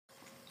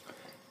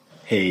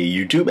Hey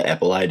YouTube,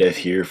 AppleIDev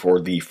here for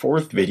the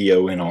fourth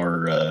video in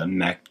our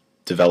Mac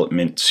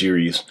development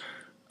series.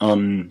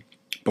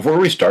 Before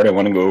we start, I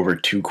want to go over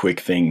two quick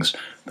things.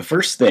 The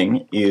first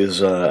thing is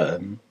we're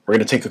going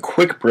to take a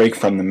quick break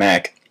from the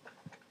Mac,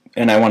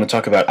 and I want to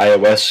talk about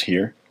iOS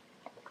here.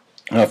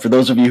 For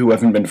those of you who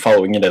haven't been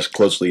following it as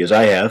closely as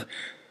I have,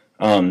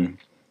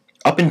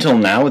 up until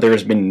now there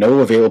has been no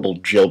available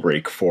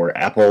jailbreak for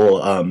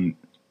Apple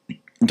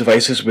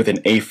devices with an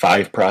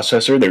A5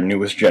 processor, their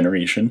newest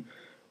generation.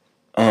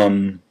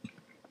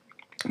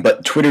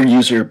 But Twitter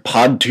user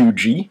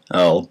Pod2G,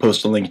 I'll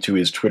post a link to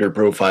his Twitter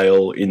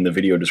profile in the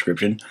video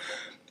description,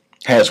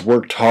 has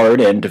worked hard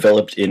and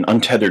developed an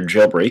Untethered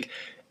Jailbreak,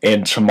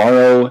 and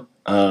tomorrow,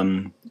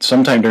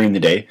 sometime during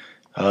the day,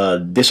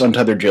 this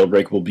Untethered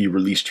Jailbreak will be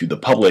released to the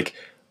public,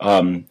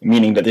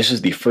 meaning that this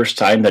is the first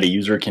time that a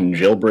user can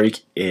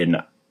jailbreak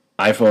an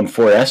iPhone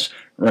 4S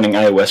running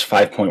iOS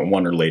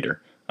 5.1 or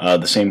later.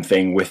 The same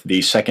thing with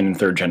the second and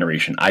third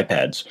generation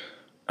iPads.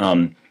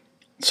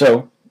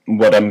 So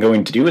what I'm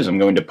going to do is I'm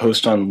going to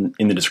post in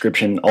the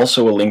description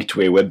also a link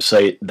to a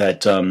website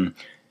that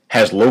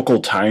has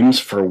local times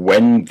for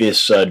when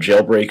this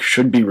jailbreak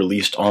should be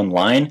released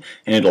online,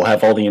 and it'll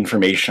have all the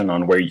information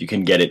on where you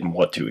can get it and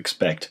what to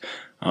expect.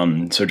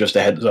 So just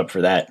a heads up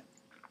for that.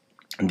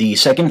 The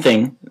second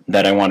thing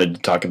that I wanted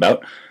to talk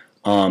about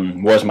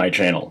was my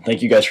channel.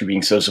 Thank you guys for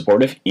being so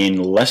supportive.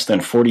 In less than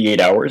 48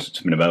 hours,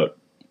 it's been about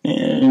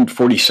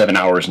 47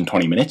 hours and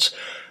 20 minutes,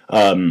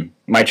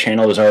 my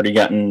channel has already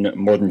gotten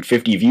more than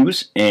 50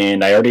 views,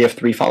 and I already have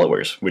 3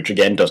 followers, which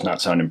again does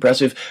not sound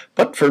impressive,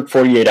 but for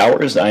 48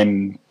 hours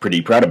I'm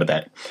pretty proud of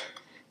that.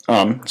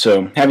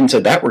 So having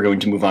said that, we're going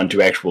to move on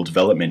to actual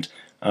development.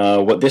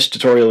 What this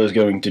tutorial is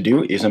going to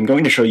do is I'm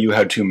going to show you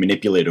how to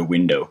manipulate a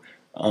window,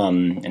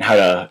 and how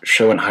to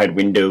show and hide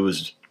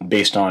windows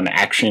based on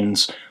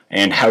actions,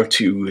 and how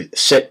to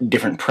set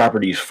different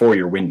properties for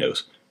your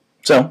windows.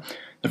 So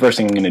the first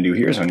thing I'm going to do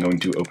here is I'm going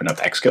to open up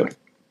Xcode.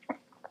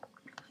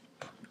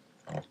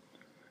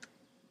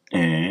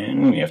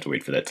 And we have to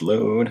wait for that to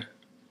load.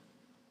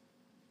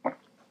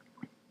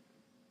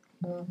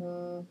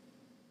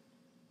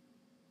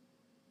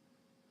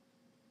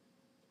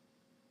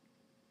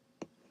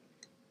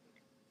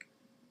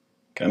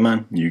 Come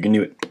on, you can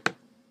do it.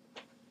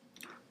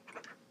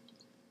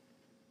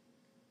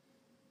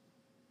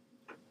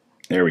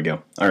 There we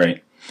go.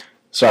 Alright.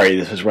 Sorry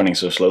this is running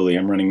so slowly.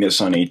 I'm running this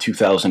on a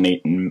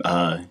 2008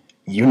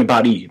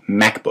 unibody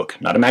MacBook.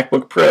 Not a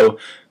MacBook Pro.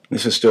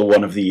 This is still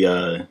one of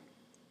the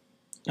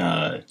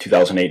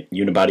 2008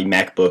 unibody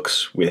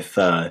MacBooks with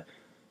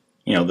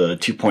you know, the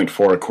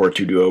 2.4 Core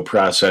 2 Duo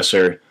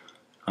processor.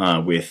 I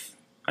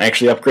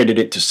actually upgraded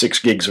it to 6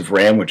 gigs of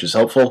RAM, which is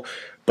helpful,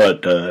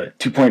 but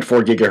 2.4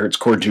 gigahertz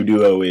Core 2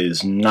 Duo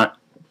is not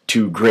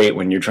too great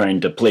when you're trying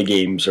to play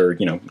games or,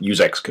 you know, use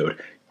Xcode.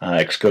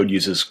 Xcode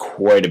uses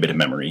quite a bit of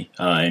memory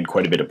and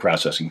quite a bit of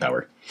processing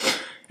power.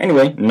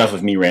 Anyway, enough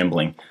of me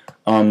rambling.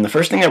 The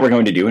first thing that we're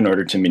going to do in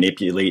order to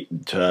manipulate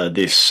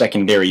this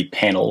secondary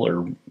panel,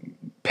 or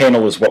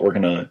panel is what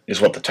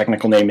the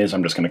technical name is.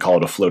 I'm just going to call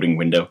it a floating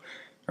window,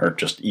 or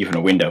just even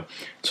a window.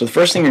 So the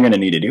first thing you're going to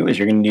need to do is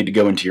you're going to need to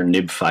go into your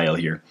nib file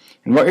here.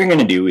 And what you're going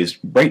to do is,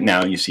 right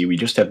now, you see we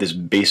just have this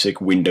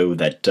basic window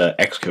that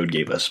Xcode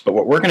gave us. But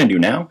what we're going to do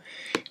now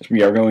is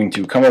we are going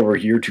to come over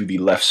here to the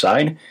left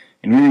side,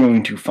 and we're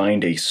going to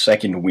find a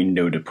second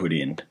window to put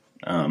in.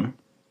 I'm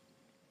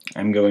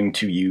going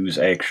to use,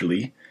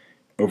 actually,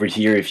 over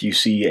here, if you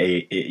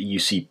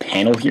see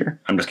panel here,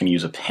 I'm just going to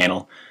use a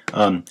panel.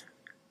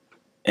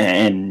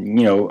 And,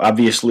 you know,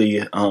 obviously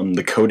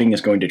the coding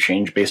is going to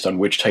change based on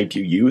which type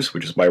you use,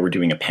 which is why we're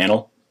doing a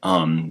panel,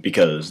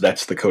 because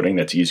that's the coding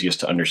that's easiest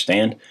to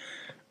understand.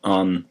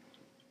 And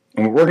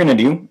what we're going to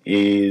do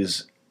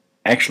is,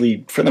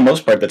 actually, for the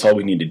most part, that's all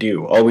we need to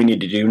do. All we need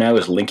to do now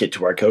is link it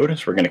to our code.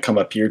 So we're going to come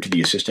up here to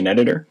the Assistant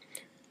Editor,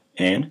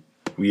 and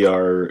we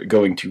are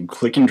going to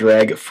click and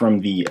drag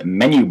from the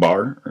menu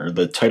bar, or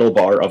the title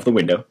bar of the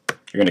window.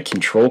 You're going to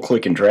Control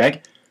click and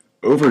drag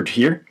over to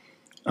here.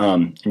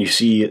 And you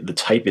see the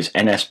type is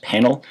NS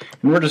panel,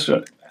 and we're just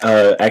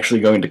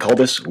actually going to call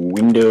this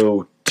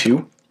Window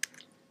 2.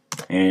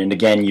 And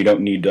again, you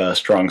don't need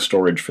strong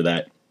storage for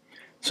that.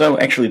 So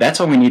actually, that's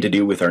all we need to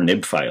do with our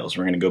nib files.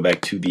 We're going to go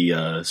back to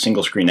the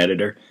single screen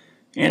editor,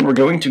 and we're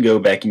going to go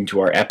back into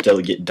our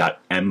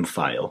appdelegate.m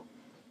file.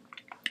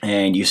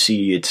 And you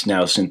see it's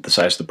now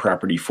synthesized the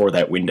property for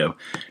that window.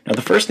 Now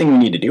the first thing we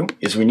need to do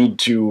is we need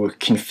to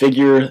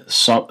configure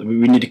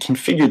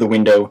the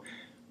window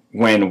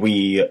when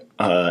we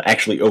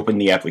actually open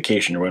the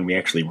application, or when we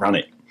actually run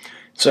it.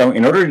 So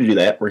in order to do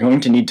that, we're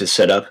going to need to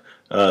set up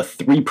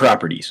 3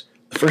 properties.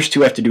 The first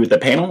 2 have to do with the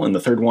panel, and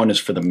the third one is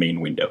for the main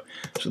window.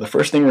 So the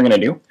first thing we're going to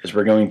do is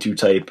we're going to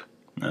type,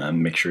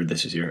 make sure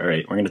this is here,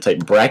 alright, we're going to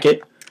type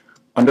bracket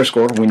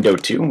underscore window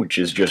 2, which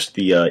is just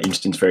the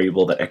instance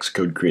variable that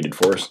Xcode created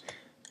for us.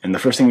 And the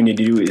first thing we need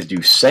to do is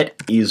do set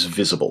is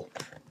visible.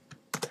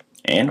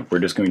 And we're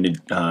just going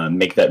to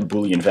make that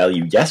Boolean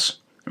value yes.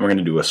 And we're going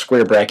to do a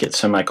square bracket,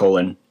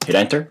 semicolon, hit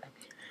enter.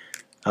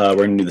 We're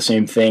going to do the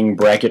same thing,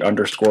 bracket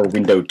underscore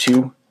window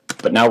 2,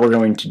 but now we're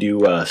going to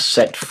do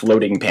set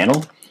floating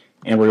panel,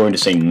 and we're going to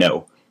say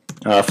no.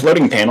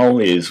 Floating panel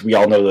is, we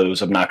all know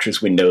those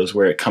obnoxious windows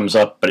where it comes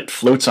up, but it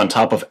floats on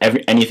top of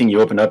anything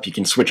you open up. You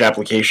can switch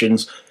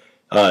applications.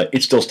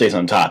 It still stays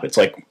on top. It's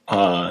like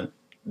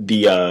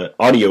the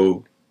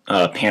audio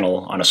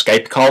panel on a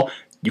Skype call.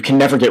 You can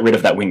never get rid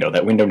of that window.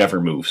 That window never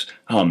moves.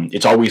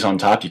 It's always on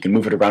top. You can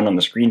move it around on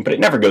the screen, but it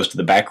never goes to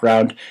the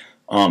background.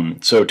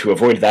 So to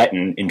avoid that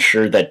and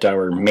ensure that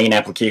our main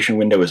application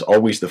window is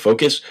always the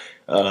focus,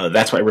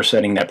 that's why we're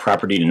setting that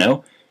property to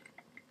no.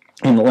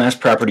 And the last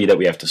property that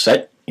we have to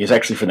set is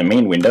actually for the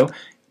main window.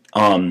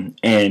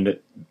 And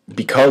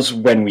because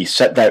when we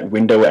set that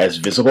window as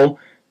visible,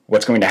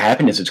 what's going to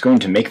happen is it's going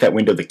to make that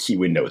window the key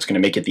window. It's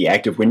going to make it the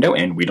active window,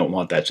 and we don't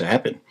want that to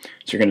happen.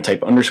 So you're going to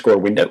type underscore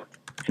window,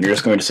 and you're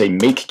just going to say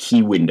make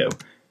key window.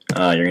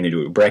 You're going to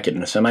do a bracket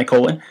and a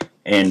semicolon,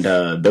 and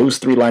those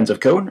 3 lines of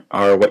code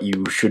are what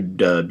you should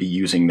be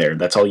using there.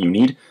 That's all you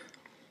need.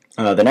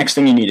 The next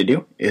thing you need to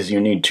do is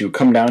you need to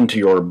come down to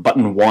your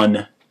button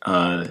 1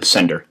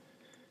 sender.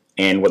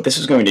 And what this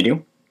is going to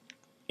do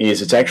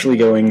is it's actually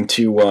going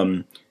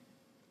to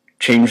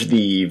change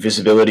the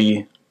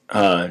visibility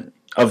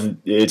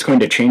it's going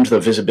to change the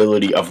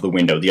visibility of the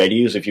window. The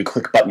idea is if you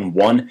click button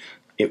 1,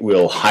 it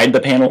will hide the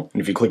panel,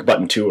 and if you click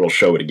button 2, it'll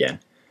show it again.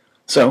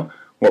 So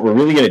what we're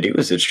really going to do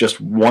is it's just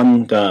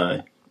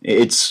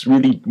it's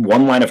really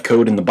one line of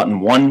code in the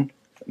button 1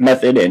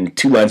 method and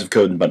 2 lines of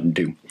code in button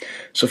 2.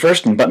 So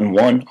first in button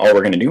 1, all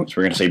we're going to do is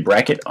we're going to say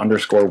bracket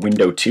underscore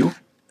window 2,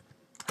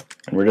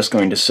 and we're just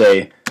going to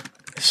say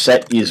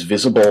set is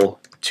visible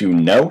to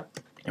no,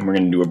 and we're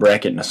going to do a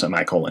bracket and a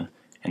semicolon.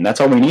 And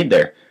that's all we need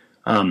there.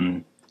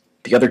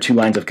 The other 2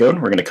 lines of code,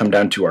 we're going to come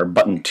down to our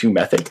button 2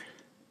 method,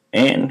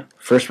 and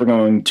first we're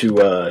going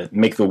to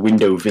make the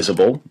window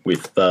visible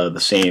with the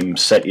same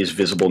set is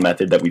visible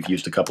method that we've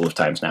used a couple of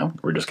times now.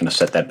 We're just going to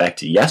set that back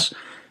to yes,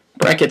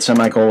 bracket,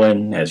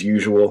 semicolon, as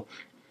usual.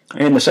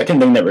 And the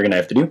second thing that we're going to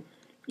have to do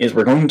is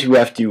we're going to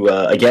have to,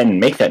 again,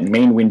 make that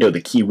main window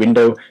the key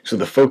window so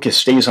the focus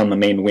stays on the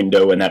main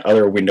window and that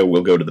other window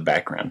will go to the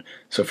background.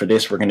 So for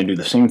this, we're going to do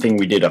the same thing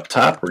we did up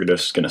top. We're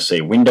just going to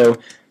say window,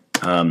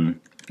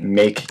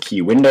 make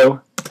key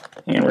window,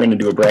 and we're going to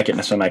do a bracket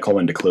and a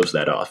semicolon to close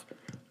that off.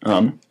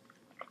 And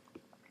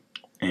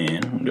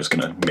I'm just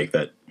going to make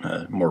that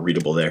more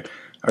readable there.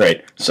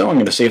 Alright, so I'm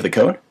going to save the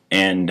code,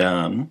 and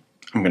I'm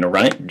going to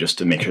run it just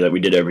to make sure that we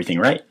did everything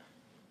right.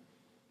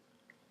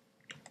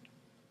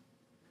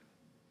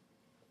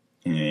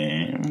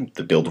 And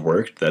the build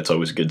worked. That's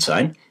always a good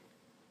sign.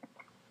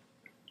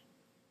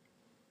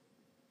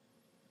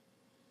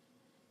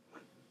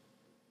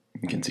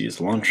 You can see it's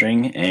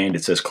launching, and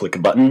it says click a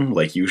button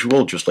like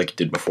usual, just like it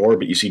did before,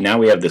 but you see now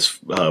we have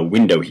this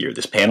window here,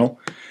 this panel,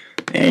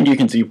 and you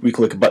can see if we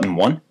click button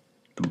 1,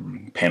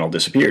 the panel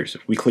disappears.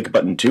 If we click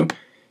button 2,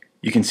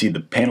 you can see the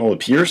panel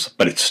appears,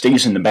 but it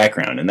stays in the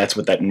background, and that's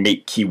what that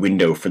make key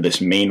window for this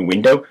main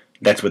window,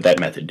 that's what that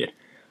method did.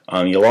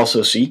 You'll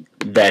also see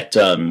that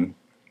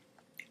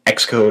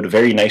Xcode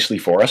very nicely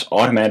for us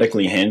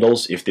automatically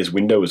handles if this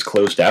window is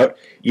closed out.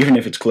 Even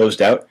if it's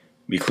closed out,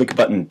 we click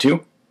button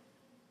 2,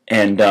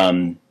 and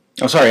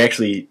oh sorry,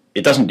 actually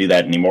it doesn't do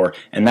that anymore,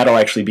 and that'll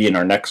actually be in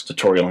our next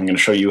tutorial. I'm going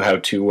to show you how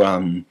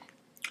to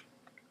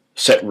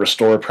set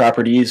restore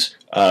properties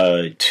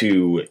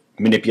to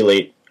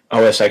manipulate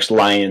OSX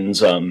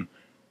Lion's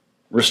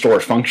restore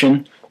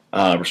function,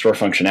 restore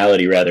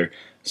functionality rather.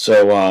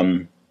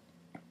 So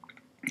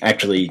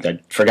actually I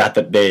forgot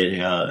that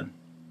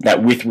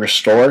that with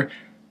restore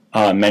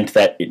meant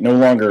that it no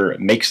longer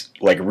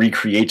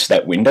recreates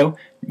that window.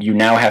 You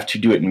now have to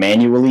do it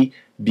manually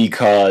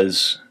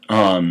because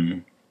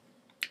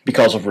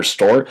of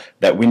restore.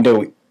 That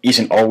window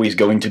isn't always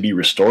going to be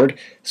restored,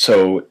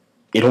 so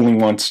it only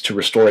wants to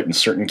restore it in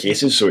certain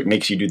cases, so it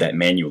makes you do that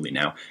manually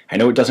now. I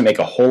know it doesn't make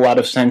a whole lot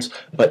of sense,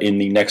 but in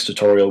the next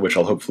tutorial, which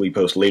I'll hopefully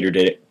post later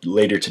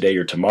today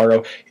or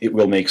tomorrow, it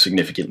will make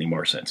significantly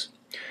more sense.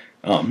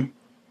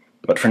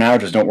 But for now,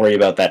 just don't worry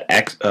about that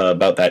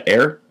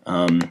error.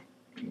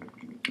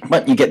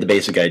 But you get the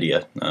basic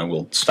idea.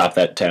 We'll stop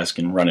that task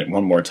and run it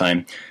one more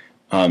time,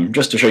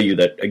 just to show you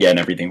that, again,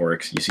 everything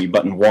works. You see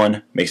button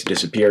 1 makes it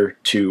disappear,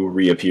 2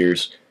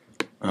 reappears,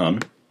 1,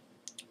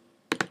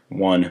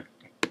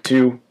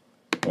 2,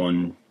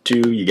 1,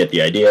 2, you get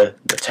the idea.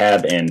 The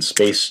tab and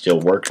space still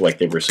work like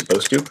they were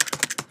supposed to,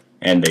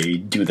 and they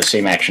do the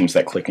same actions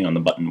that clicking on the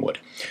button would.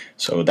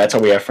 So that's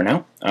all we have for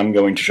now. I'm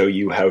going to show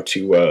you how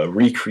to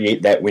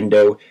recreate that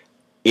window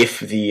if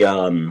the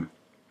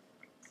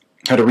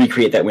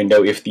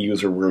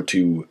user were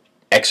to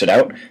exit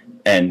out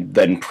and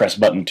then press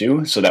button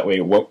 2, so that way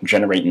it won't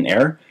generate an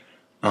error.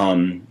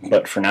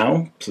 But for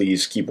now,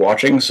 please keep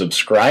watching,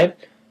 subscribe,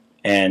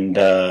 and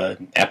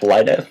Apple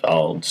iDev.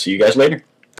 I'll see you guys later.